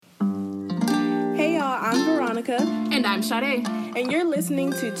Veronica. And I'm Sade. And you're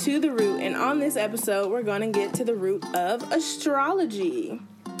listening to The Root. And on this episode, we're going to get to the root of astrology.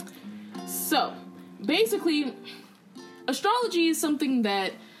 So, basically, astrology is something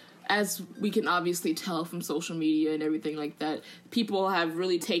that, as we can obviously tell from social media and everything like that, people have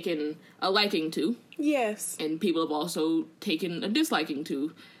really taken a liking to. Yes. And people have also taken a disliking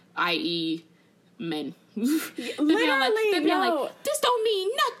to, i.e., men. Literally, no. This don't mean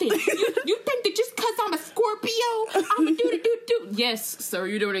nothing. You think that just because I'm a Scorpio, I'm gonna do. Yes, sir,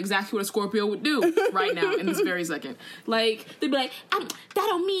 you're doing exactly what a Scorpio would do right now in this very second. Like, they'd be like, that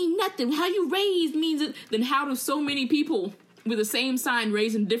don't mean nothing. How you raised means it. Then how do so many people with the same sign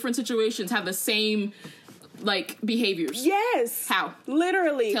raised in different situations have the same, like, behaviors? Yes. How?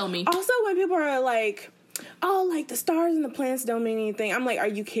 Literally. Tell me. Also, when people are like, oh, like, the stars and the planets don't mean anything, I'm like, are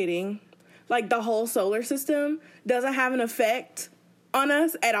you kidding? Like, the whole solar system doesn't have an effect on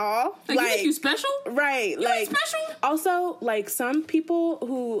us at all. Like, you think you special? Right. You like, special? Also, like, some people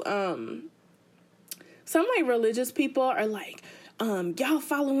who, some, like, religious people are like, y'all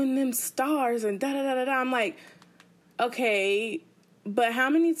following them stars and da-da-da-da-da. I'm like, okay, but how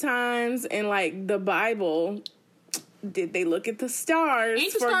many times in, like, the Bible did they look at the stars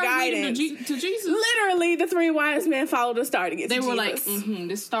Ain't the for stars guidance? To Jesus? Literally, the three wise men followed the star to get to Jesus. They were like,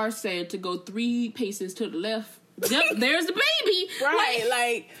 this star said to go 3 paces to the left. Yep, there's the baby. Right,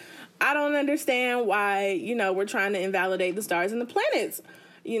 like, I don't understand why, we're trying to invalidate the stars and the planets,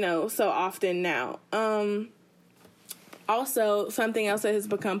 so often now. Also, something else that has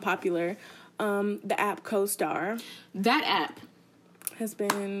become popular, the app CoStar. That app has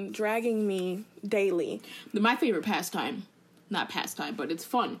been dragging me daily. My favorite pastime, not pastime, but it's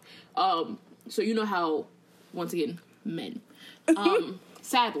fun. So you know how, once again, men.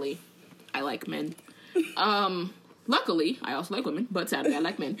 Sadly, I like men. Luckily, I also like women, but sadly, I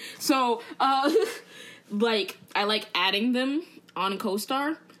like men. So, like, I like adding them on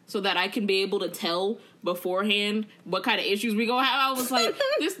CoStar so that I can be able to tell beforehand what kind of issues we gonna have. I was like,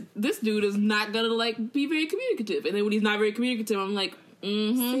 this dude is not gonna, like, be very communicative. And then when he's not very communicative, I'm like,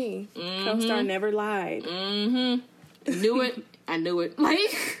 See, CoStar never lied. Knew it. I knew it.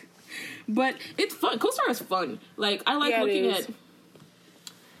 Like, but it's fun. CoStar is fun. Like, I like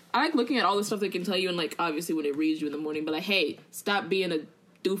looking at all the stuff they can tell you, and, like, obviously when it reads you in the morning, but like, hey, stop being a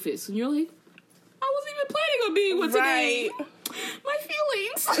doofus. And you're like, I wasn't even planning on being one today. My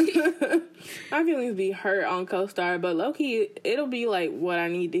feelings. My feelings be hurt on CoStar, but low-key, it'll be, like, what I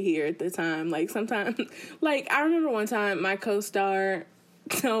need to hear at the time. Like, sometimes, like, I remember one time my CoStar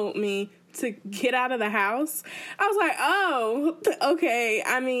told me to get out of the house. I was like, oh, okay.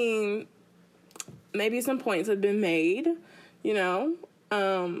 I mean, maybe some points have been made, but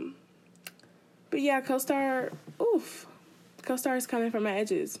yeah, CoStar, CoStar is coming from my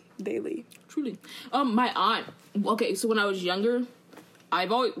edges daily. Truly. My aunt, okay, so when I was younger,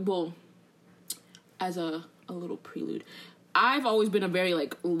 I've always, as a little prelude, I've always been a very,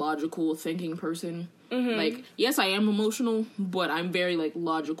 like, logical thinking person. Mm-hmm. Like, yes, I am emotional, but I'm very, like,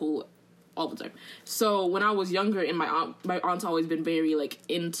 logical all the time. So when I was younger, and my aunt's always been very, like,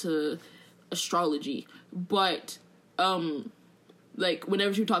 into astrology, but, like,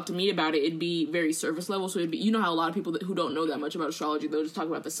 whenever she would talk to me about it, it'd be very surface level. So it'd be, you know how a lot of people who don't know that much about astrology, they'll just talk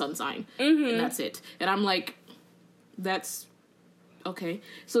about the sun sign, and that's it. And I'm like, that's okay.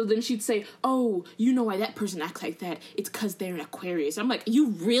 So then she'd say, oh, you know why that person acts like that? It's because they're an Aquarius. I'm like, you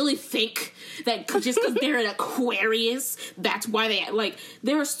really think that just because they're an Aquarius, that's why they, like,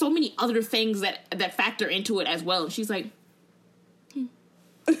 there are so many other things that factor into it as well. And she's like,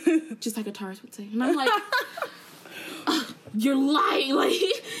 just like a Taurus would say. And I'm like, you're lying. Like,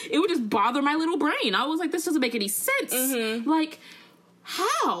 it would just bother my little brain. I was like, this doesn't make any sense. Mm-hmm. Like,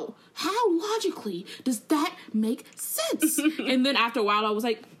 how logically does that make sense? And then after a while, I was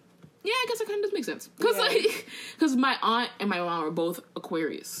like, yeah, I guess it kind of does make sense. Because my aunt and my mom are both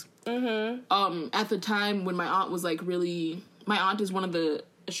Aquarius. Mm-hmm. At the time when my aunt was, like, really, my aunt is one of the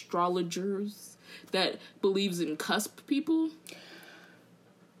astrologers that believes in cusp people,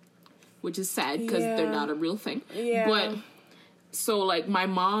 which is sad because they're not a real thing. Yeah. But so, like, my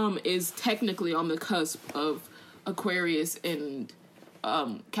mom is technically on the cusp of Aquarius and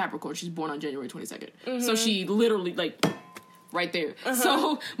Capricorn. She's born on January 22nd. Mm-hmm. So she literally, like, right there. Uh-huh.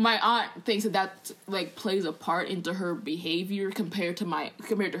 So my aunt thinks that, like, plays a part into her behavior compared to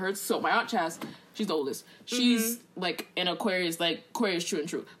her. So my aunt Chas, she's the oldest. She's, like, an Aquarius, like, Aquarius true and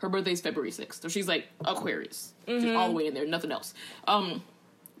true. Her birthday's February 6th. So she's, like, Aquarius. Mm-hmm. She's all the way in there, nothing else.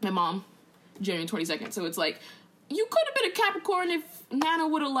 My mom, January 22nd. So it's like, you could have been a Capricorn if Nana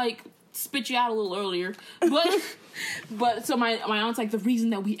would have, like, spit you out a little earlier. But But so my aunt's like, the reason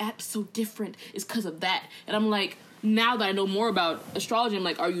that we act so different is because of that. And I'm like, now that I know more about astrology, I'm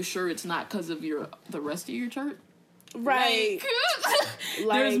like, are you sure it's not because of the rest of your chart? Right.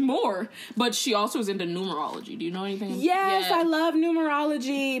 There's more. But she also is into numerology. Do you know anything? Yes, yeah. I love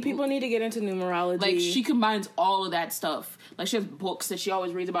numerology. People need to get into numerology. Like, she combines all of that stuff. Like, she has books that she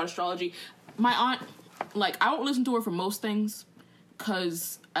always reads about astrology. My aunt, like, I don't listen to her for most things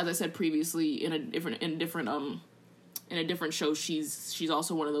because, as I said previously, in a different show, she's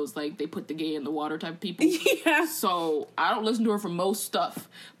also one of those, like, they put the gay in the water type of people. Yeah. So I don't listen to her for most stuff.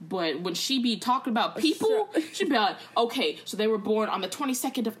 But when she be talking about people, she'd be like, okay, so they were born on the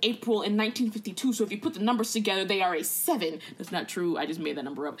 22nd of April in 1952. So if you put the numbers together, they are a 7. That's not true. I just made that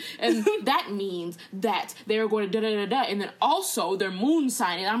number up. And that means that they're going to da-da-da-da. And then also their moon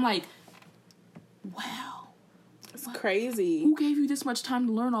sign. And I'm like, wow. It's crazy. Who gave you this much time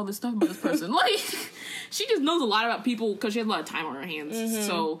to learn all this stuff about this person? Like, she just knows a lot about people because she has a lot of time on her hands. Mm-hmm.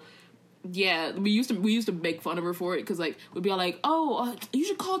 So, yeah, we used to make fun of her for it because, like, we'd be all like, oh, you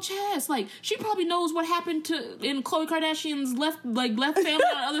should call Chaz. Like, she probably knows what happened in Khloe Kardashian's left family on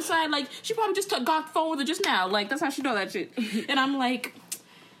the other side. Like, she probably just got the phone with her just now. Like, that's how she know that shit. And I'm like,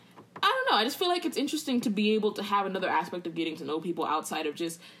 I don't know. I just feel like it's interesting to be able to have another aspect of getting to know people outside of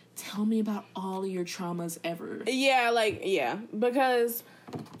just tell me about all of your traumas ever. Yeah, because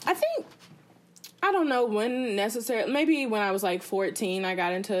I think, I don't know when necessarily, maybe when I was like 14, I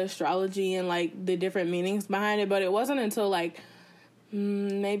got into astrology and like the different meanings behind it, but it wasn't until like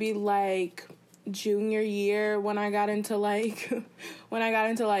maybe like junior year when I got into like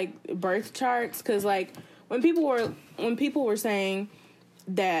birth charts, because like when people were saying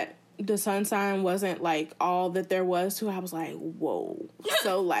that the sun sign wasn't like all that there was to, I was like, whoa.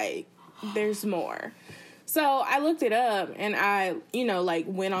 So like there's more. So I looked it up and I, like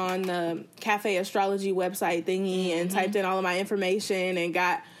went on the Cafe Astrology website thingy and typed in all of my information and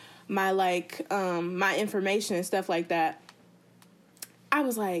got my like my information and stuff like that. I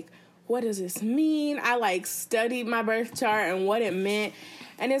was like, what does this mean? I like studied my birth chart and what it meant.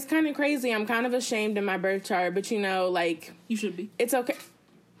 And it's kind of crazy. I'm kind of ashamed in my birth chart, but like, you should be. It's okay.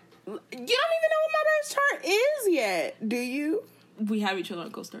 You don't even know what my birth chart is yet, do you? We have each other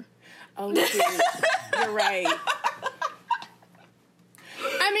on CoStar. Oh, shit. You're right.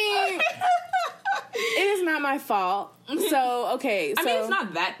 I mean, it is not my fault. So, okay. I mean, it's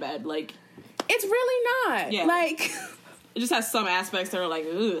not that bad. Like, it's really not. Yeah. Like, it just has some aspects that are like,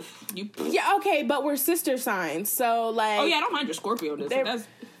 ugh. Yeah, okay, but we're sister signs. So, like. Oh, yeah, I don't mind your Scorpio.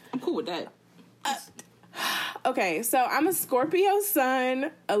 I'm cool with that. Okay, so I'm a Scorpio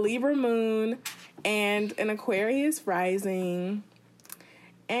sun, a Libra moon, and an Aquarius rising.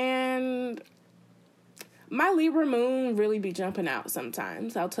 And my Libra moon really be jumping out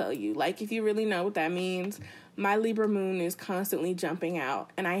sometimes, I'll tell you. Like, if you really know what that means, my Libra moon is constantly jumping out,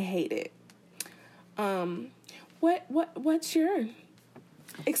 and I hate it. What's your...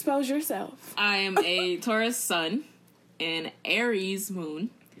 Expose yourself. I am a Taurus sun, an Aries moon,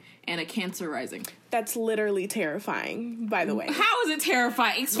 and a Cancer rising. That's literally terrifying, by the way. How is it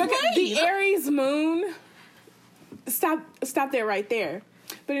terrifying? Explain. Because the Aries moon... Stop there right there.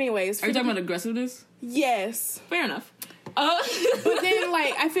 But anyways... Are you talking about aggressiveness? Yes. Fair enough. But then,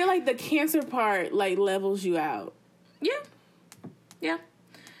 like, I feel like the Cancer part, like, levels you out. Yeah.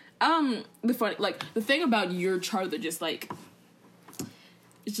 The thing about your chart that just, like...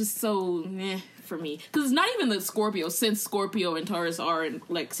 It's just so for me. Because it's not even the Scorpio, since Scorpio and Taurus are in,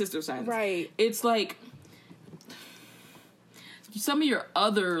 like, sister signs. Right. It's, like, some of your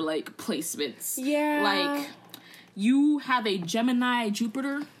other, like, placements. Yeah. Like, you have a Gemini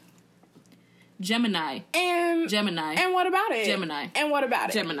Jupiter. Gemini. And what about it? Gemini. And what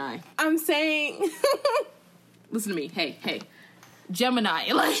about it? Gemini. I'm saying... Listen to me. Hey.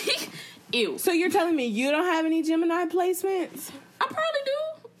 Gemini. Like, ew. So you're telling me you don't have any Gemini placements? I probably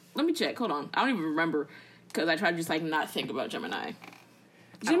do. Let me check. Hold on. I don't even remember because I try to just like not think about Gemini.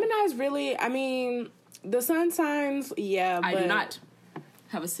 Gemini's really, I mean, the sun signs, yeah, but... I do not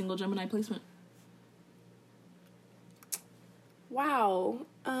have a single Gemini placement. Wow.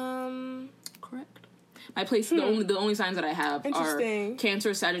 Correct. My place, the only signs that I have are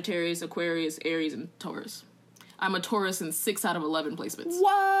Cancer, Sagittarius, Aquarius, Aries, and Taurus. I'm a Taurus in 6 out of 11 placements.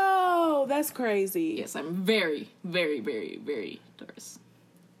 Whoa, that's crazy. Yes, I'm very, very, very, very Taurus.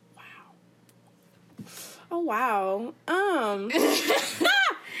 Wow. Oh, wow.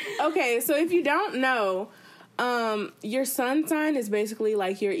 Okay, so if you don't know, your sun sign is basically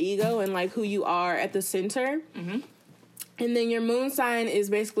like your ego and like who you are at the center. Mm-hmm. And then your moon sign is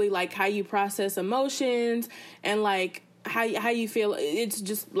basically like how you process emotions and like how you feel. It's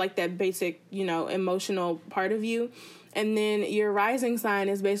just like that basic, emotional part of you. And then your rising sign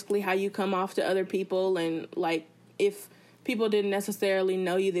is basically how you come off to other people, and like if people didn't necessarily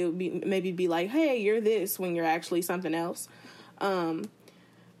know you, they would be like, hey, you're this, when you're actually something else.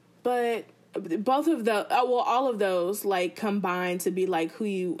 But both of all of those like combine to be like who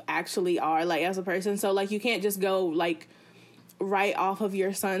you actually are, like as a person. So like you can't just go like right off of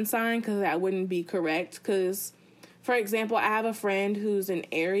your sun sign, because that wouldn't be correct. Because, for example, I have a friend who's an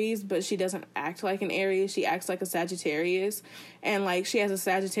Aries, but she doesn't act like an Aries. She acts like a Sagittarius. And, like, she has a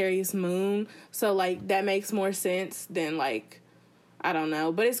Sagittarius moon. So, like, that makes more sense than, like, I don't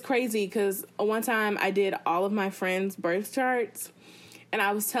know. But it's crazy because one time I did all of my friends' birth charts. And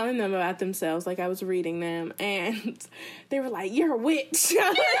I was telling them about themselves. Like, I was reading them. And they were like, you're a witch.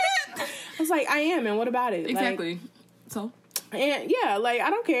 I was like, I am. And what about it? Exactly. Like, so? And, yeah, like, I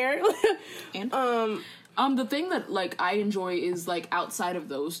don't care. And? The thing that, like, I enjoy is, like, outside of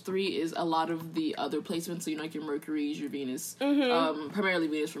those three is a lot of the other placements. So, like, your Mercury, your Venus. Primarily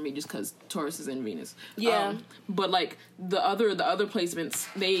Venus for me, just because Taurus is in Venus. Yeah. But, like, the other placements,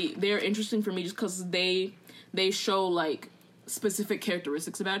 they're interesting for me just because they show, like, specific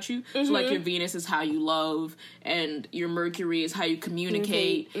characteristics about you. So, like, your Venus is how you love, and your Mercury is how you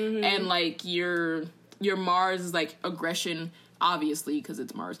communicate, and, like, your Mars is, like, aggression, obviously, because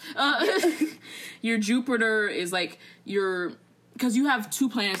it's Mars. Your Jupiter is like because you have two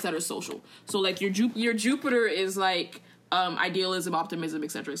planets that are social. So like your Jupiter is like idealism, optimism,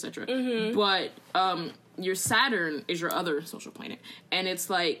 etc., etc. But your Saturn is your other social planet, and it's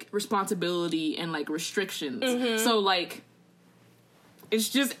like responsibility and like restrictions. So like it's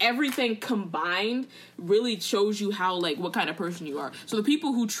just everything combined really shows you how like what kind of person you are. So the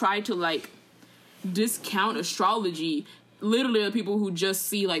people who try to like discount astrology literally the people who just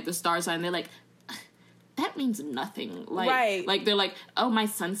see like the star sign, they're like, that means nothing. Like, right. Like they're like, oh, my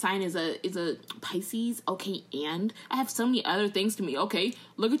sun sign is a Pisces. Okay, and I have so many other things to me. Okay,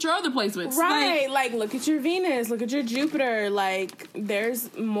 look at your other placements. Right. Like look at your Venus, look at your Jupiter. Like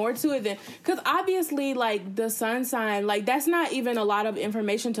there's more to it than, because obviously like the sun sign, like that's not even a lot of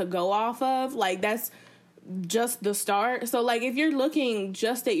information to go off of. Like that's just the start. So like if you're looking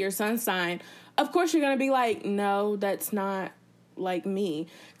just at your sun sign, of course you're gonna be like, no, that's not like me.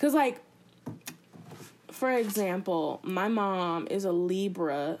 Because like, for example, my mom is a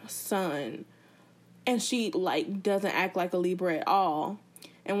Libra sun, and she like doesn't act like a Libra at all.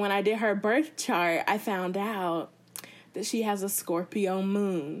 And when I did her birth chart, I found out that she has a Scorpio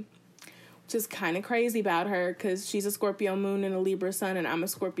moon, which is kind of crazy about her because she's a Scorpio moon and a Libra sun, and I'm a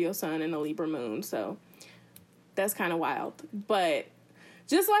Scorpio sun and a Libra moon. So that's kind of wild. But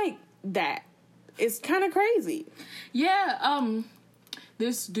just like that, it's kind of crazy. Yeah,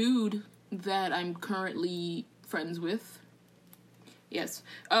 this dude that I'm currently friends with, yes,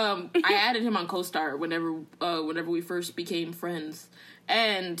 I added him on CoStar whenever we first became friends,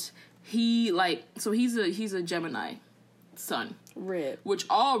 and he like, so he's a Gemini sun, Rip. which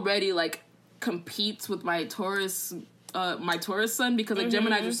already like competes with my Taurus sun, because like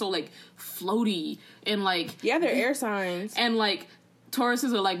Geminis are so like floaty and like, yeah, they're air signs, and like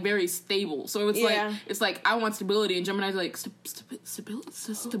Tauruses are like very stable, so it's like I want stability, and Gemini's like stability.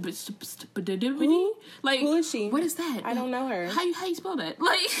 Like, who is she? What is that? I don't know her. How you spell that?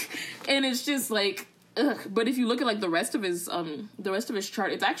 Like, and it's just like, ugh. But if you look at like the rest of his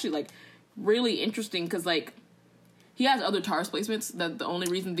chart, it's actually like really interesting, because like he has other Taurus placements. That the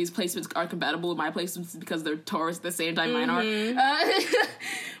only reason these placements are compatible with my placements is because they're Taurus at the same time mine are.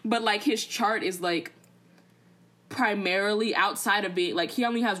 But like his chart is like primarily, outside of being like, he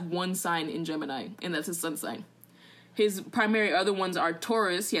only has one sign in Gemini, and that's his sun sign. His primary other ones are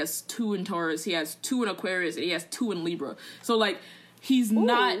Taurus. He has 2 in Taurus. He has 2 in Aquarius, and he has 2 in Libra. So like he's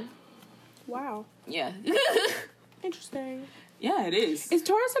not. Wow. Yeah. Interesting. Yeah, it is. Is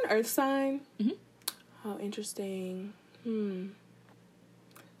Taurus an Earth sign? Mm-hmm. Oh, interesting.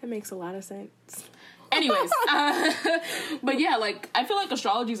 That makes a lot of sense. Anyways, but yeah, like I feel like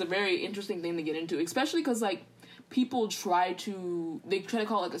astrology is a very interesting thing to get into, especially because like people try to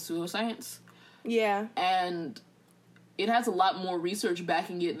call it like a pseudoscience. Yeah. And it has a lot more research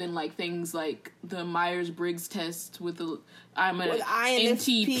backing it than like things like the Myers-Briggs test with the I'm an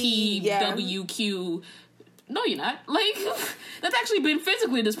NTP WQ. No, you're not. Like, that's actually been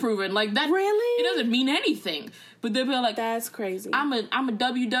physically disproven. Like that. Really? It doesn't mean anything. But they'll be like, that's crazy. I'm a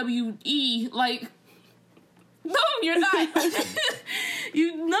WWE. Like, no, you're not.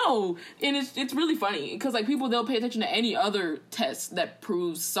 You know, and it's really funny because like people, they'll pay attention to any other test that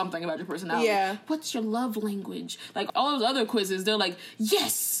proves something about your personality. Yeah. What's your love language? Like all those other quizzes, they're like,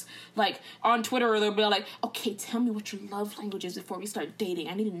 yes. Like on Twitter, they'll be like, okay, tell me what your love language is before we start dating.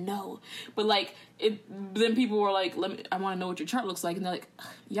 I need to know. But like then people were like, I want to know what your chart looks like, and they're like,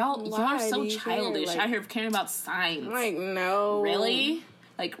 y'all are so childish out here caring about signs. Like, no, really,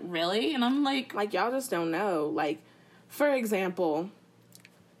 like really, and I'm like y'all just don't know. Like, for example,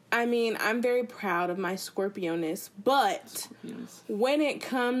 I mean, I'm very proud of my Scorpio-ness, but when it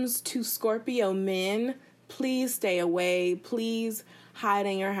comes to Scorpio men, please stay away. Please hide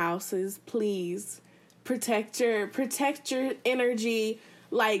in your houses. Please protect your energy.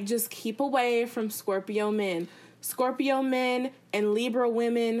 Like, just keep away from Scorpio men. Scorpio men and Libra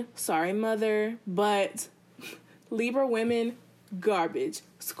women, sorry mother, but Libra women, garbage.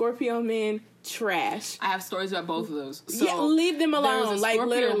 Scorpio men, trash. I have stories about both of those. So yeah, leave them alone. There was a like,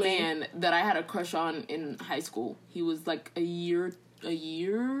 Scorpio literally. man that I had a crush on in high school. He was like a year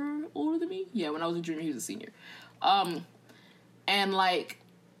older than me. Yeah, when I was a junior, he was a senior. And like,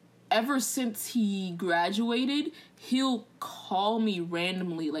 ever since he graduated, he'll call me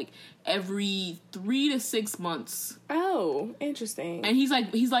randomly, like every 3 to 6 months. Oh, interesting. And he's kind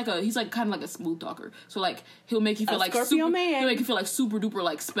of like a smooth talker. So like he'll make you feel like Scorpio man. He'll make you feel like super duper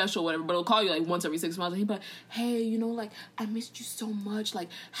like special, whatever. But he'll call you like once every 6 months, and he'll be like, "Hey, you know, like I missed you so much. Like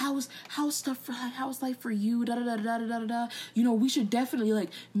how's life for you? Da da da da da da da. You know, we should definitely like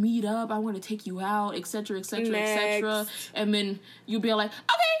meet up. I want to take you out, etc. etc. etc." And then you'll be like,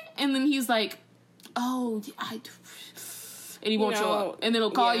 "Okay," and then he's like, "Oh, and he won't show up. And then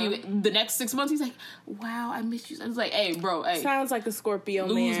he'll call you the next 6 months. He's like, wow, I missed you. And it's like, hey, bro, hey. Sounds like a Scorpio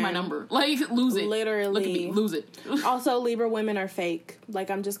man. Lose my number. Like, lose it. Literally. Look at me. Lose it. Also, Libra women are fake.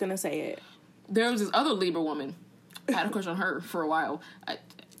 Like, I'm just going to say it. There was this other Libra woman. I had a crush on her for a while.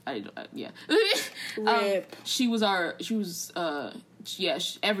 Yeah. Rip.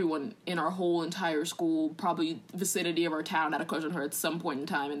 Everyone in our whole entire school, probably vicinity of our town, had a crush on her at some point in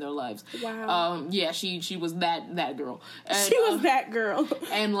time in their lives. Wow. She was that girl. And, she was that girl.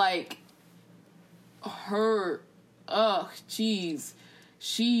 And like her, jeez,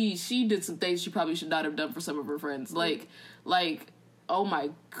 she did some things she probably should not have done for some of her friends. Like, oh my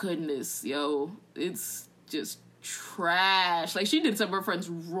goodness, yo, it's just trash. Like, she did some of her friends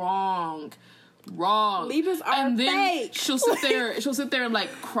wrong. Libras are and then fake. She'll sit there and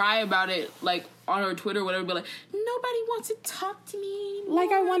like cry about it, like on her Twitter or whatever, be like, nobody wants to talk to me anymore. Like,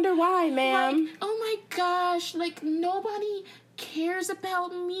 I wonder why, ma'am. Like, oh my gosh, like nobody cares about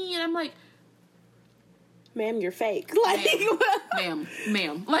me. And I'm like, ma'am, you're fake. Like,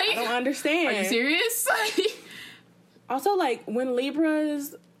 ma'am. Like, I don't understand. Are you serious? Also, like, when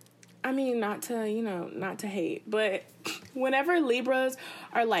Libras, I mean, not to hate, but whenever Libras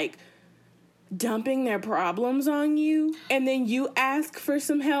are like dumping their problems on you and then you ask for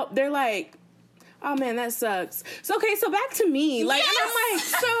some help, they're like, oh man, that sucks. So okay, so back to me. Like, yes! And I'm like,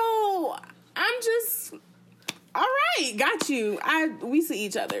 so I'm just, all right, got you. We see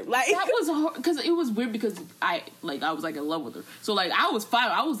each other. Like, that was hard because it was weird because I was like in love with her. So like I was fine.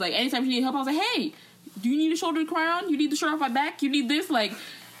 I was like, anytime she needed help, I was like, hey, do you need a shoulder to cry on? You need the shirt off my back? You need this? Like,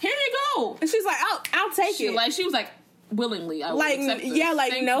 here you go. And she's like, I'll take it. Like, she was like, willingly, I would like, accept this. yeah,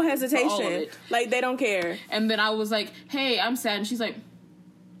 like, Thank no you hesitation. Like, they don't care. And then I was like, hey, I'm sad. And she's like,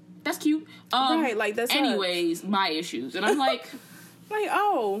 that's cute. Right, like, that's anyways, my issues. And I'm like, like,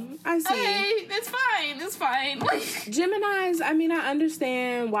 oh, I see. Hey, it's fine. Like, Geminis, I mean, I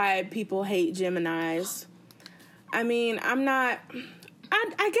understand why people hate Geminis. I mean, I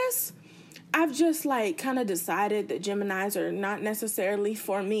guess I've just, like, kind of decided that Geminis are not necessarily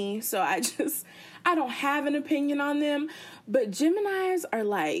for me, so I don't have an opinion on them, but Geminis are,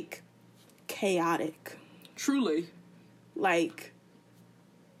 like, chaotic. Truly. Like,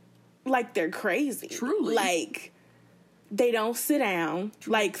 they're crazy. Truly. Like, they don't sit down,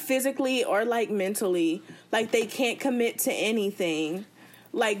 like, physically or, like, mentally. Like, they can't commit to anything.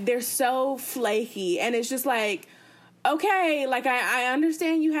 Like, they're so flaky, and it's just like, okay, like, I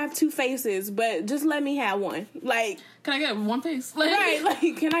understand you have two faces, but just let me have one. Like, can I get one face? Like, right,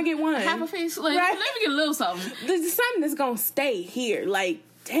 like, can I get one? Half a face? Like, right? Let me get a little something. There's something that's gonna stay here. Like,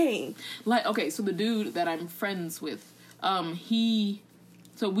 dang. Like, okay, so the dude that I'm friends with, we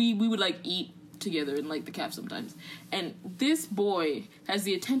would, like, eat together in, like, the cafe sometimes. And this boy has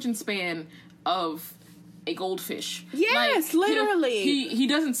the attention span of a goldfish. Yes, like, literally. He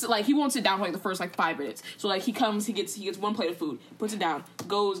doesn't, like, he won't sit down for, like, the first, like, 5 minutes. So, like, he comes, he gets one plate of food, puts it down,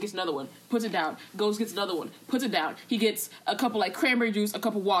 goes, gets another one, puts it down, goes, gets another one, puts it down. He gets a cup of, like, cranberry juice, a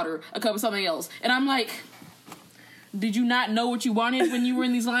cup of water, a cup of something else. And I'm like, Did you not know what you wanted when you were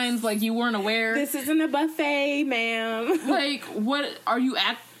in these lines? Like, you weren't aware? This isn't a buffet, ma'am. Like, what are you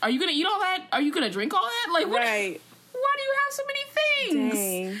gonna eat all that? Are you gonna drink all that? Like, what? Right. Why do you have so many things?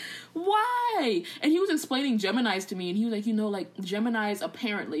 Dang. Why? And he was explaining Geminis to me, and he was like, like, Geminis,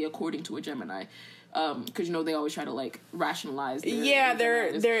 apparently, according to a Gemini, because, they always try to, like, rationalize their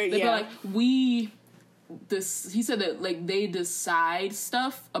they're like, he said that, like, they decide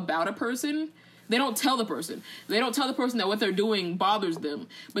stuff about a person. They don't tell the person. They don't tell the person that what they're doing bothers them,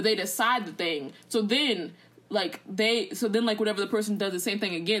 but they decide the thing. So then, whatever the person does the same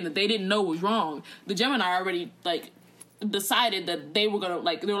thing again that they didn't know was wrong, the Gemini already, like, decided that they were gonna,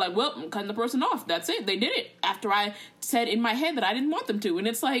 like, they were like, well, I'm cutting the person off. That's it. They did it after I said in my head that I didn't want them to. And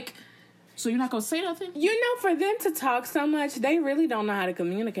it's like, so you're not gonna say nothing? For them to talk so much, they really don't know how to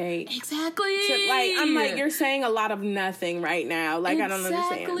communicate. Exactly. I'm like, you're saying a lot of nothing right now. Like, exactly. I don't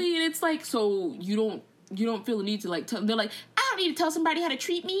understand. Exactly. And it's like, so you don't feel the need to, like, tell, they're like, I don't need to tell somebody how to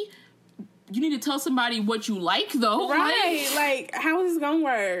treat me. You need to tell somebody what you like, though. Right. Like, how is this gonna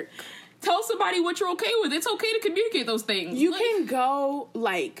work? Tell somebody what you're okay with. It's okay to communicate those things. You can go,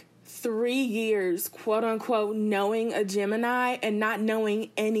 like, 3 years, quote unquote, knowing a Gemini and not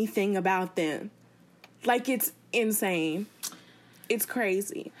knowing anything about them. Like, it's insane. It's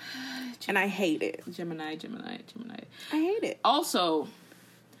crazy. And I hate it. Gemini. I hate it. Also,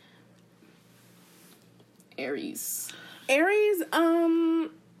 Aries. Aries are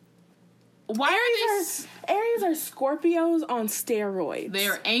Scorpios on steroids. They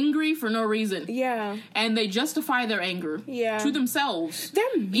are angry for no reason. Yeah. And they justify their anger to themselves.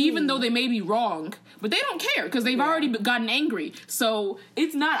 They're mean. Even though they may be wrong. But they don't care because they've already gotten angry. So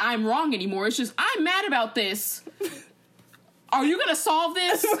it's not I'm wrong anymore. It's just I'm mad about this. Are you going to solve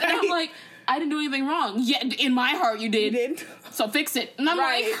this? Right. And I'm like, I didn't do anything wrong. Yeah, in my heart you did. You did. So fix it. And I'm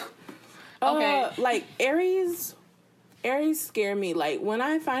like, okay. Like, Aries scare me. Like, when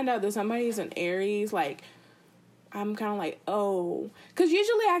I find out that somebody's an Aries, like, I'm kind of like, oh. Because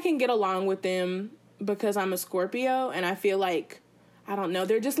usually I can get along with them because I'm a Scorpio, and I feel like, I don't know,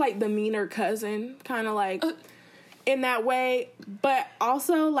 they're just like the meaner cousin, kind of like, in that way. But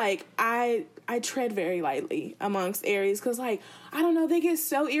also, like, I tread very lightly amongst Aries because, like, I don't know, they get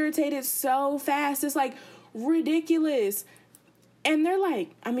so irritated so fast. It's, like, ridiculous. And they're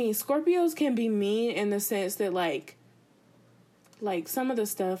like, I mean, Scorpios can be mean in the sense that, like, some of the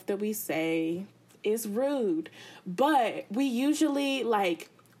stuff that we say is rude. But we're usually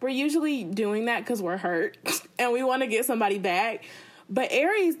doing that because we're hurt and we want to get somebody back. But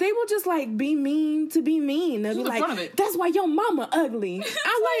Aries, they will just, like, be mean to be mean. They'll be like, that's why your mama ugly.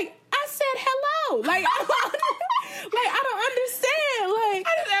 I'm like, I said hello. Like, I don't understand. Like,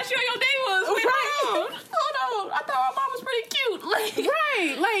 I just asked you how your day was. Wait, right. Hold on. I thought my mom was pretty cute. Like,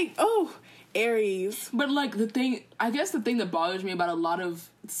 right. Like, oh, Aries. But, like, the thing that bothers me about a lot of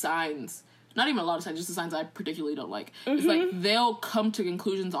signs, not even a lot of signs, just the signs I particularly don't like, is, like, they'll come to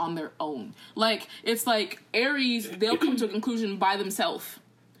conclusions on their own. Like, it's like Aries, they'll come to a conclusion by themselves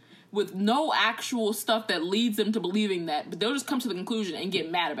with no actual stuff that leads them to believing that, but they'll just come to the conclusion and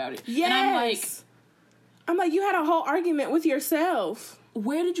get mad about it. Yes. And I'm like, you had a whole argument with yourself.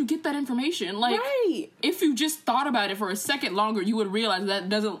 Where did you get that information? Like, right. If you just thought about it for a second longer, you would realize that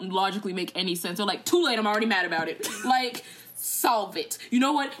doesn't logically make any sense. So, like, too late, I'm already mad about it. Like, solve it. You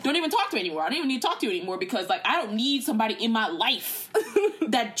know what? Don't even talk to me anymore. I don't even need to talk to you anymore because, like, I don't need somebody in my life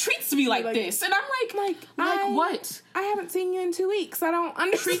that treats me like this. And I'm like what? I haven't seen you in 2 weeks. I don't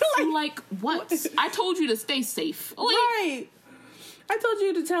understand. Treats you like what? I told you to stay safe. Like, right. I told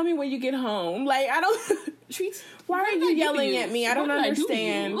you to tell me when you get home. Like, I don't... Why are you yelling at me? I don't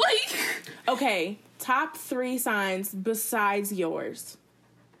understand. Like... Okay, top 3 signs besides yours.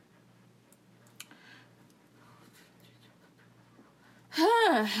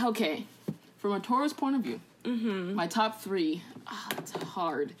 Okay. From a Taurus point of view, my top 3... that's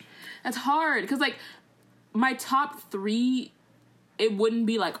hard. That's hard. Because, like, my top 3... it wouldn't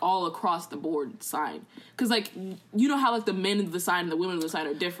be, like, all across the board sign. Because, like, you know how, like, the men of the sign and the women of the sign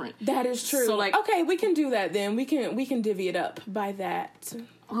are different. That is true. So, like... okay, we can do that then. We can divvy it up by that.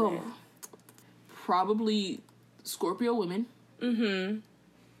 Oh. Yeah. Probably Scorpio women. Mm-hmm.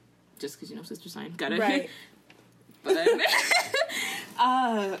 Just because, you know, sister sign. Got it. Right. But... this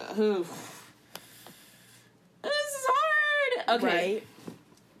is hard! Okay. Right.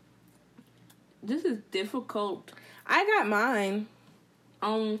 This is difficult. I got mine.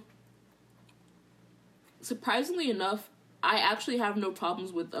 Surprisingly enough, I actually have no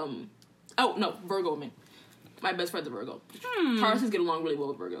problems with, Virgo women. My best friend's a Virgo. Tauruses get along really well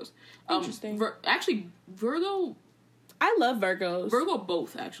with Virgos. Interesting. Actually, Virgo, I love Virgos. Virgo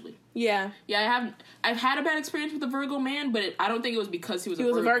both, actually. Yeah. Yeah, I've had a bad experience with a Virgo man, but I don't think it was because he was a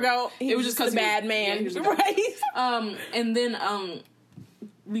Virgo. He was a Virgo. It was just because a bad man. Yeah, he was a right? And then,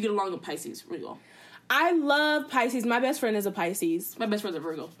 we get along with Pisces really well. I love Pisces. My best friend is a Pisces. My best friend's a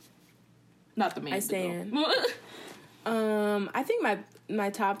Virgo. Not the man. I stand. I think my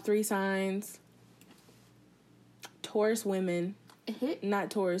top 3 signs: Taurus women, not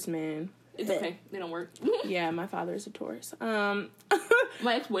Taurus men. It's okay. They don't work. Yeah, my father's a Taurus. My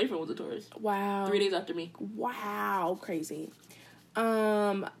ex-boyfriend was a Taurus. Wow. 3 days after me. Wow, crazy.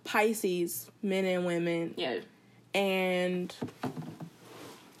 Pisces, men and women. Yeah. And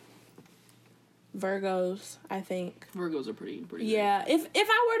Virgos, I think. Virgos are pretty yeah. Great. If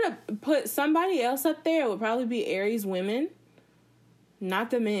I were to put somebody else up there, it would probably be Aries women.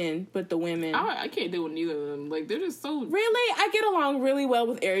 Not the men, but the women. I can't deal with neither of them. Like, they're just so... Really? I get along really well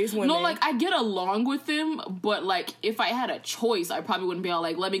with Aries women. No, like, I get along with them, but, like, if I had a choice, I probably wouldn't be all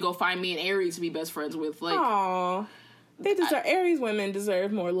like, let me go find me an Aries to be best friends with. Like, aww. They deserve... Aries women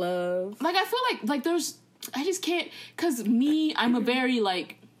deserve more love. Like, I feel like there's... I just can't... Because me, I'm very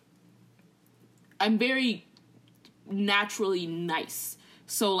naturally nice.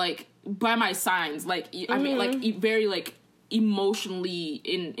 So, like, by my signs, like, I mean, like, very, like... emotionally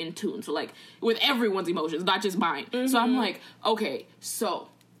in tune, so like with everyone's emotions, not just mine. So I'm like, okay, so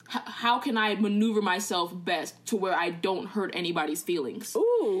how can I maneuver myself best to where I don't hurt anybody's feelings?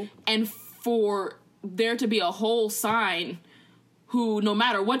 Ooh. And for there to be a whole sign who, no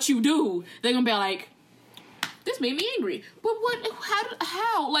matter what you do, they're gonna be like, this made me angry. But what?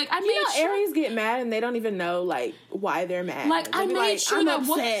 How? Like, I made sure Aries get mad and they don't even know like why they're mad. Like, I made sure that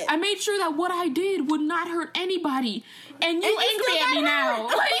what I did would not hurt anybody, and you angry at me now.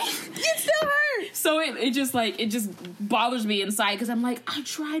 Like, it still hurts. So it just bothers me inside because I'm like, I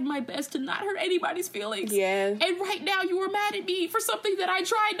tried my best to not hurt anybody's feelings. Yeah. And right now you were mad at me for something that I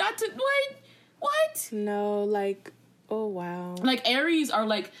tried not to. Like, what? No, like, oh wow. Like, Aries are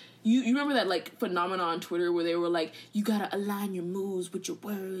like. You remember that, like, phenomenon on Twitter where they were like, you gotta align your moves with your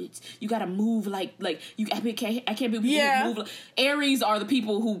words. You gotta move like you. I can't be people who move. Like, Aries are the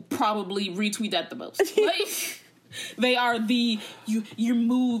people who probably retweet that the most. Like, they are your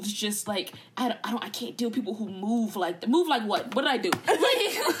moves just like I can't deal with people who move like what? What did I do?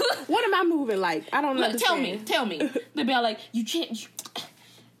 Like, what am I moving like? I don't understand. Tell me. They'd be like, you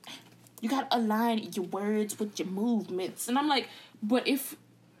gotta align your words with your movements, and I'm like, but if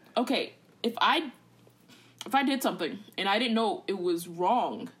I did something and I didn't know it was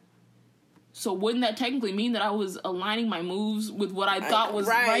wrong, so wouldn't that technically mean that I was aligning my moves with what I thought was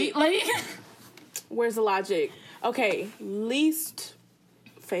right? Like, where's the logic? Okay, least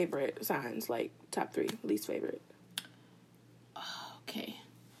favorite signs, like top 3, least favorite. Okay.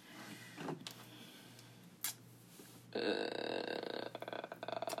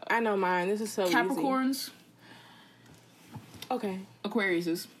 I know mine. This is so Capricorns. Easy. Okay.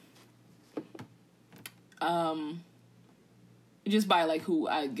 Aquariuses. Just by like who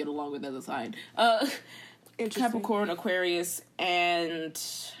I get along with as a sign. Capricorn, Aquarius, and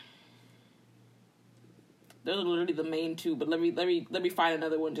those are literally the main 2. But let me find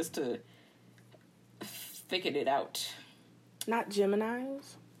another one just to thicken it out. Not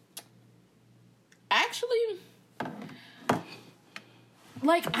Geminis. Actually,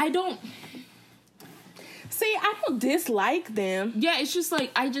 like, I don't. See, I don't dislike them. Yeah, it's just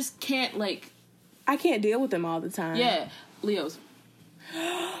like I just can't like. I can't deal with them all the time. Yeah, Leos.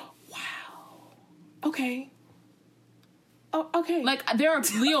 Wow. Okay. Oh, okay. Like, there are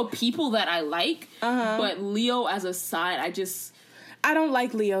Leo people that I like, but Leo as a sign, I don't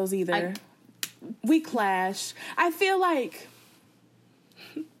like Leos either. We clash. I feel like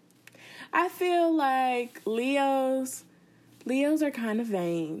Leos are kind of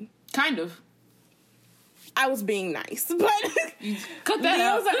vain. Kind of. I was being nice, but cut that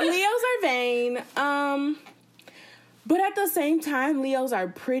out. Leos are vain. But at the same time, Leos are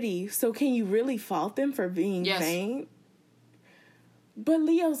pretty. So can you really fault them for being vain? But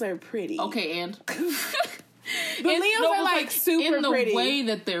Leos are pretty. Okay, and but Leos are like super in the pretty. way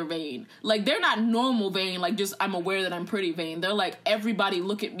that they're vain. Like, they're not normal vain. Like, just I'm aware that I'm pretty vain. They're like, everybody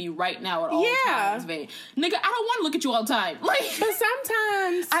look at me right now at all times vain. Nigga, I don't want to look at you all the time. Like, but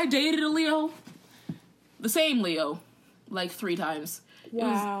sometimes I dated a Leo. The same Leo, like 3 times.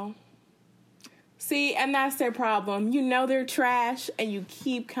 Wow. See, and that's their problem. You know they're trash, and you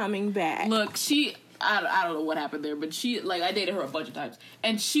keep coming back. Look, I don't know what happened there, but I dated her a bunch of times,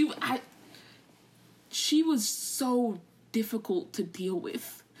 and she was so difficult to deal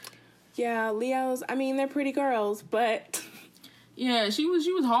with. Yeah, Leos, I mean, they're pretty girls, but Yeah, she was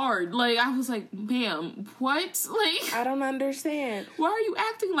hard. Like, I was like, ma'am, what? Like, I don't understand. Why are you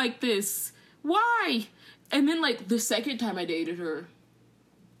acting like this? Why? And then, like, the second time I dated her,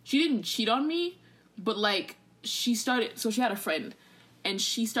 she didn't cheat on me, but, like, she had a friend, and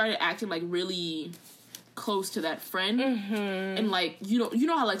she started acting, like, really close to that friend. Mm-hmm. And, like, you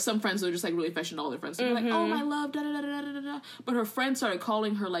know how, like, some friends are just, like, really affectionate to all their friends. So they're like, oh, my love, da-da-da-da-da-da-da. But her friend started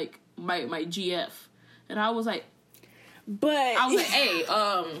calling her, like, my GF. And I was like, hey,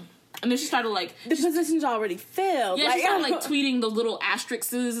 and then she started, like... The position's already filled. Yeah, she started, like, tweeting those little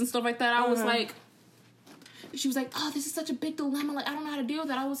asterisks and stuff like that. I was like... She was like, oh, this is such a big dilemma. Like, I don't know how to deal with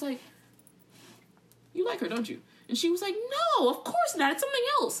that. I was like, you like her, don't you? And she was like, no, of course not. It's something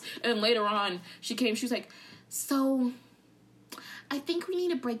else. And then later on, she was like, so... I think we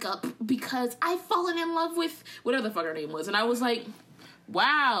need to break up because I've fallen in love with... Whatever the fuck her name was. And I was like...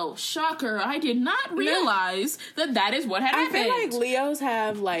 Wow, shocker. I did not realize that is what had happened. I feel like Leos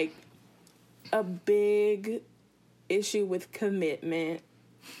have, like, a big issue with commitment.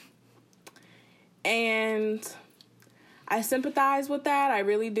 And I sympathize with that. I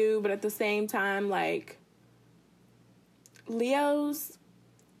really do. But at the same time, like, Leos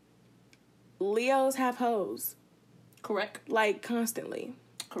have hoes. Correct. Like, constantly.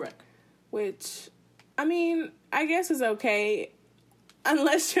 Correct. Which, I mean, I guess is okay.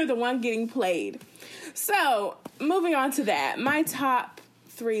 Unless you're the one getting played. So, moving on to that. My top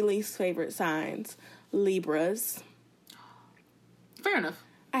 3 least favorite signs. Libras. Fair enough.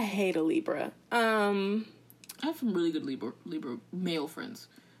 I hate a Libra. I have some really good Libra male friends.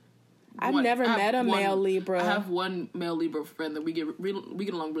 I've never met a male Libra. I have one male Libra friend that we get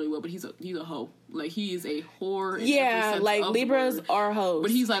along really well, but he's a hoe. Like, he is a whore. Yeah, like, Libras are hoes. But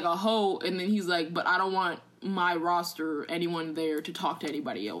he's like a hoe, and then he's like, but I don't want my roster, anyone there, to talk to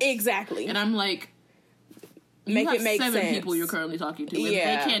anybody else. Exactly. And I'm like, make it make 7 sense. People you're currently talking to.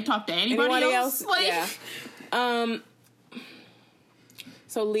 Yeah. They can't talk to anybody else. Like, yeah.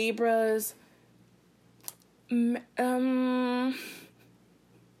 So Libras. I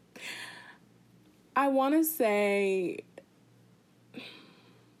want to say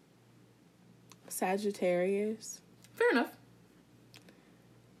Sagittarius. Fair enough.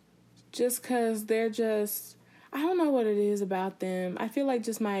 Just because they're just... I don't know what it is about them. I feel like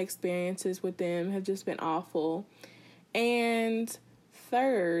just my experiences with them have just been awful. And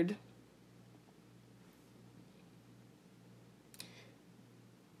third...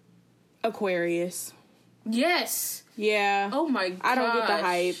 Aquarius. Yes. Yeah. Oh my god. I don't get the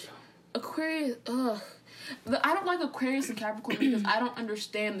hype. Aquarius, ugh. I don't like Aquarius and Capricorn because I don't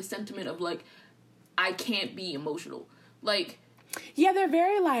understand the sentiment of, like, I can't be emotional. Like... Yeah, they're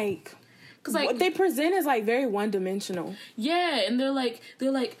very, like... Because, like... What they present is, like, very one-dimensional. Yeah, and they're like,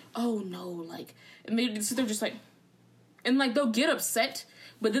 oh, no, like... And they're just like... And, like, they'll get upset,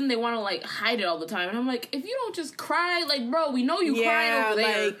 but then they want to, like, hide it all the time. And I'm like, if you don't just cry, like, bro, we know you cried over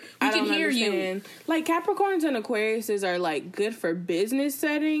there. Like, we can hear you. Like, Capricorns and Aquariuses are, like, good for business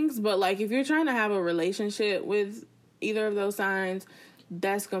settings, but, like, if you're trying to have a relationship with either of those signs,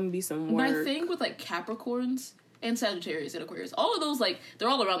 that's going to be some work. My thing with, like, Capricorns and Sagittarius and Aquarius, all of those, like, they're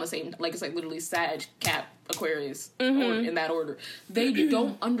all around the same, like, it's, like, literally Sag, Cap, Aquarius, or in that order. They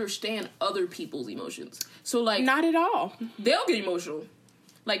don't understand other people's emotions. So, like... Not at all. They'll get emotional.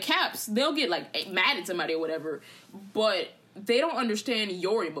 Like, Caps, they'll get, like, mad at somebody or whatever, but they don't understand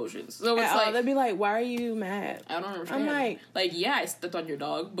your emotions. So it's like... They'll be like, why are you mad? I don't understand. I'm like... yeah, I stepped on your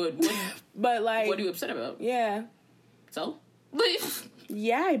dog, but what... but, like... What are you upset about? Yeah. So?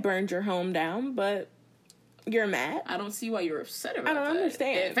 Yeah, I burned your home down, but... You're mad? I don't see why you're upset about that. I don't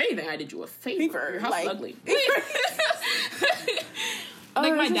understand. If anything, I did you a favor. Your house is ugly.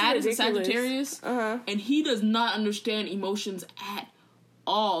 Like, my dad is a Sagittarius, and he does not understand emotions at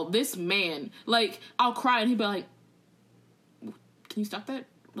all. This man, like, I'll cry, and he'll be like, can you stop that?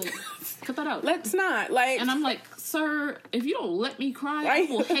 Like, cut that out. Let's not. Like... And I'm like, sir, if you don't let me cry,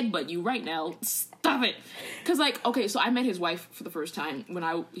 I will headbutt you right now. Stop it. Because, like, okay, so I met his wife for the first time when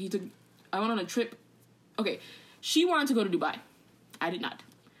I went on a trip. Okay, she wanted to go to Dubai. I did not.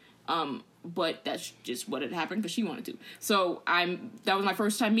 But that's just what had happened because she wanted to. So that was my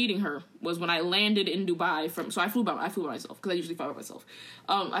first time meeting her, was when I landed in Dubai so I flew by myself because I usually fly by myself.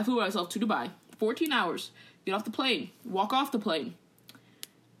 I flew by myself to Dubai, 14 hours, get off the plane, walk off the plane,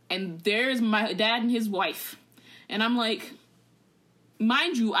 and there's my dad and his wife. And I'm like,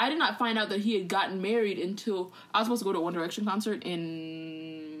 mind you, I did not find out that he had gotten married until I was supposed to go to a One Direction concert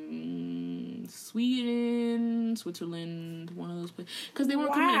in Sweden, Switzerland, one of those places. Because they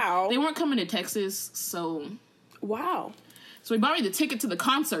weren't coming to Texas, so... Wow. So he bought me the ticket to the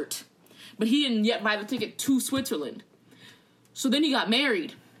concert, but he didn't yet buy the ticket to Switzerland. So then he got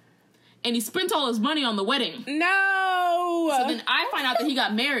married. And he spent all his money on the wedding. No! So then I find out that he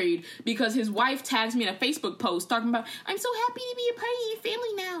got married because his wife tags me in a Facebook post talking about, I'm so happy to be a part of your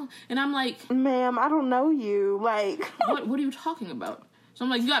family now. And I'm like, ma'am, I don't know you. Like, what are you talking about? So I'm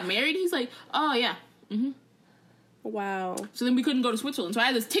like, you got married? He's like, oh, yeah. Mm-hmm. Wow. So then we couldn't go to Switzerland. So I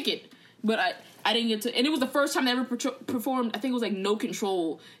had this ticket, but I didn't get to. And it was the first time they ever performed, I think it was like No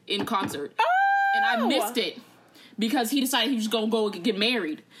Control in concert. Oh! And I missed it. Because he decided he was just gonna go get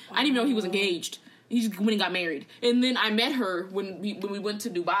married. I didn't even know he was engaged. He just went and got married. And then I met her when we went to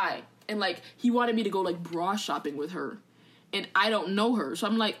Dubai. And, like, he wanted me to go, like, bra shopping with her. And I don't know her. So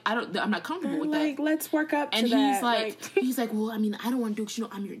I'm like, I'm not comfortable with that. Like, let's work up and to that. And he's like, well, I mean, I don't want to do it because, you know,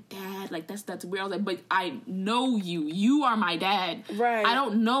 I'm your dad. Like, that's weird. I was like, but I know you. You are my dad. Right. I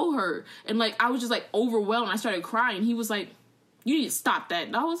don't know her. And, like, I was just, like, overwhelmed. I started crying. He was like, you need to stop that.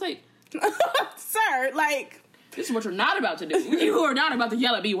 And I was like, sir, like... This is what you're not about to do. You are not about to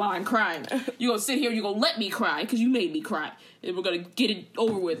yell at me while I'm crying. You're going to sit here and you're going to let me cry because you made me cry. And we're going to get it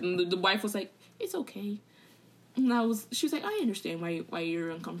over with. And the wife was like, it's okay. And she was like, I understand why you're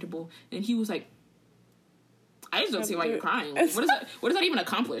uncomfortable. And he was like, I just don't see why you're crying. Like, what does that even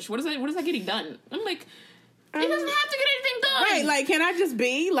accomplish? What is that getting done? I'm like, it doesn't have to get anything done. Right, like, can I just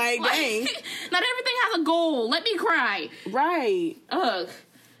be? Like, dang. Not everything has a goal. Let me cry. Right. Ugh.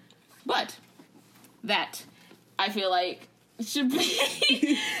 But that... I feel like should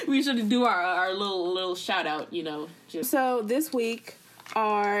be we should do our little shout out, you know. So this week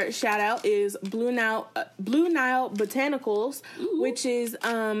our shout out is Blue Nile Botanicals, ooh, which is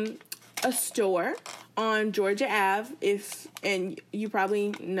a store on Georgia Ave. And you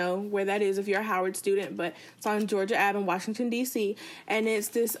probably know where that is if you're a Howard student, but it's on Georgia Ave in Washington DC, and it's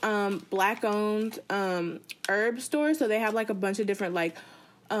this black owned herb store. So they have like a bunch of different like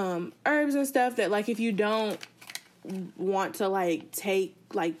herbs and stuff that like if you don't want to like take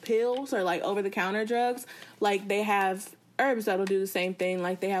like pills or like over the counter drugs, like they have herbs that'll do the same thing.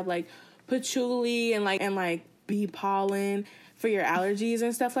 Like they have like patchouli and like bee pollen for your allergies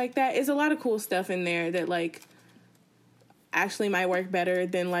and stuff like that. It's a lot of cool stuff in there that like actually might work better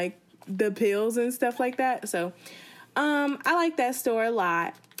than like the pills and stuff like that. So I like that store a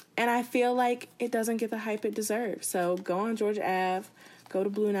lot, and I feel like it doesn't get the hype it deserves. So go on Georgia Ave, go to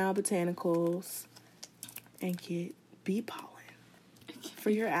Blue Nile Botanicals, and get bee pollen for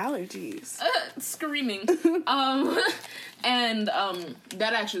your allergies. Screaming. And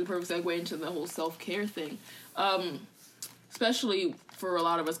that actually is the perfect segue into the whole self-care thing. Especially for a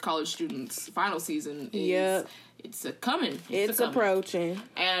lot of us college students, final season is it's coming. It's approaching.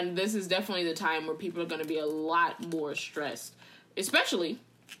 And this is definitely the time where people are going to be a lot more stressed, especially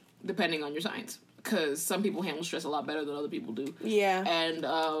depending on your signs. Because some people handle stress a lot better than other people do. Yeah. And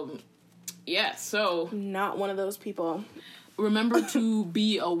so not one of those people. Remember to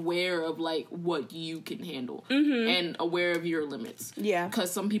be aware of like what you can handle, mm-hmm, and aware of your limits. Yeah,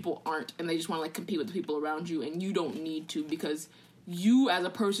 because some people aren't, and they just want to like compete with the people around you, and you don't need to, because you as a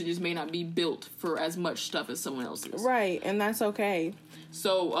person just may not be built for as much stuff as someone else is. Right, and that's okay.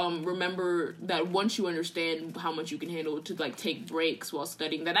 So remember that once you understand how much you can handle, to like take breaks while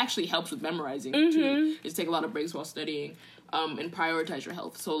studying. That actually helps with memorizing, mm-hmm, too. Is take a lot of breaks while studying, and prioritize your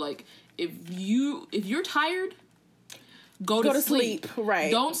health. So like if you're tired, Go to sleep. Right.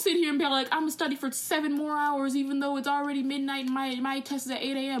 Don't sit here and be like, I'm going to study for 7 more hours even though it's already midnight and my test is at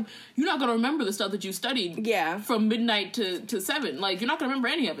 8 a.m. You're not going to remember the stuff that you studied from midnight to 7. Like, you're not going to remember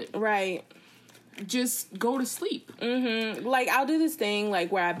any of it. Right. Just go to sleep. Mm-hmm. Like, I'll do this thing,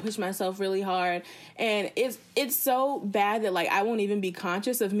 like, where I push myself really hard, and it's so bad that, like, I won't even be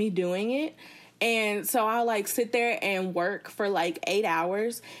conscious of me doing it. And so I'll, like, sit there and work for, like, 8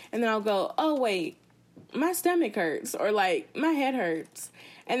 hours, and then I'll go, oh, wait, my stomach hurts, or like my head hurts,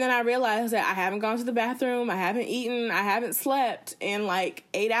 and then I realize that I haven't gone to the bathroom, I haven't eaten, I haven't slept in like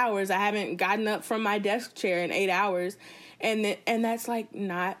 8 hours, I haven't gotten up from my desk chair in 8 hours, and that's like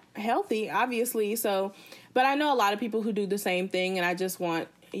not healthy, obviously. So, but I know a lot of people who do the same thing, and I just want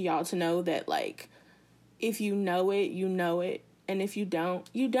y'all to know that, like, if you know it, you know it, and if you don't,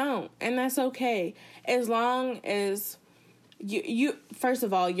 you don't, and that's okay. As long as you first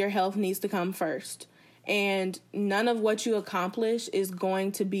of all, your health needs to come first. And none of what you accomplish is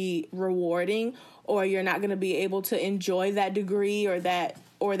going to be rewarding, or you're not going to be able to enjoy that degree or that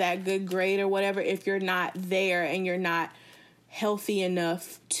good grade or whatever if you're not there and you're not healthy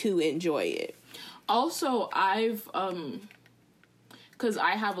enough to enjoy it. Also, I've because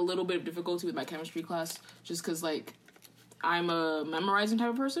I have a little bit of difficulty with my chemistry class, just because like I'm a memorizing type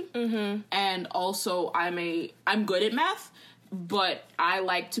of person, mm-hmm, and also I'm good at math. But I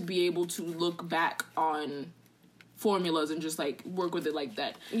like to be able to look back on formulas and just like work with it like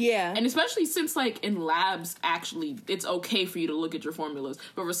that. Yeah. And especially since like in labs, actually, it's okay for you to look at your formulas.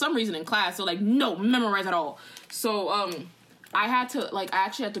 But for some reason in class, they're like, no, memorize it all. So, I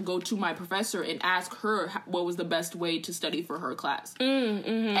actually had to go to my professor and ask her what was the best way to study for her class.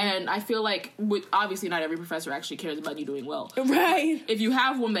 And I feel like, obviously not every professor actually cares about you doing well. Right. If you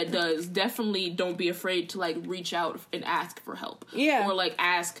have one that does, definitely don't be afraid to, like, reach out and ask for help. Yeah. Or, like,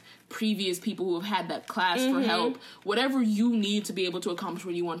 ask previous people who have had that class for help. Whatever you need to be able to accomplish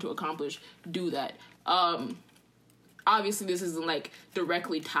what you want to accomplish, do that. Obviously, this isn't, like,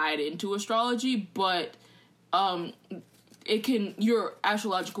 directly tied into astrology, but, it can, your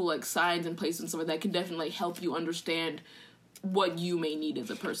astrological, like, signs and places and stuff like that can definitely help you understand what you may need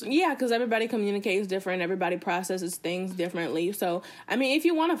as a person. Yeah, because everybody communicates different. Everybody processes things differently. So, I mean, if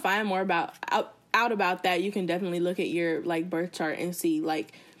you want to find more out about that, you can definitely look at your, like, birth chart and see,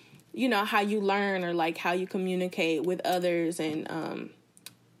 like, you know, how you learn or, like, how you communicate with others and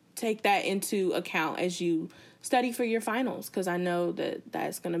take that into account as you study for your finals, because I know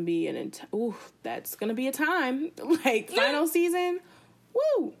that's gonna be that's gonna be a time, like, final season.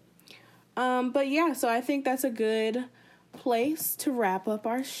 Woo. But yeah, so I think that's a good place to wrap up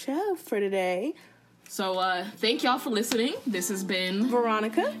our show for today. So thank y'all for listening. This has been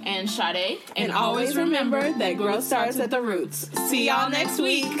Veronica and Sade, and always remember that growth starts at the roots. See y'all next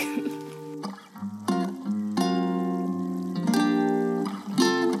week.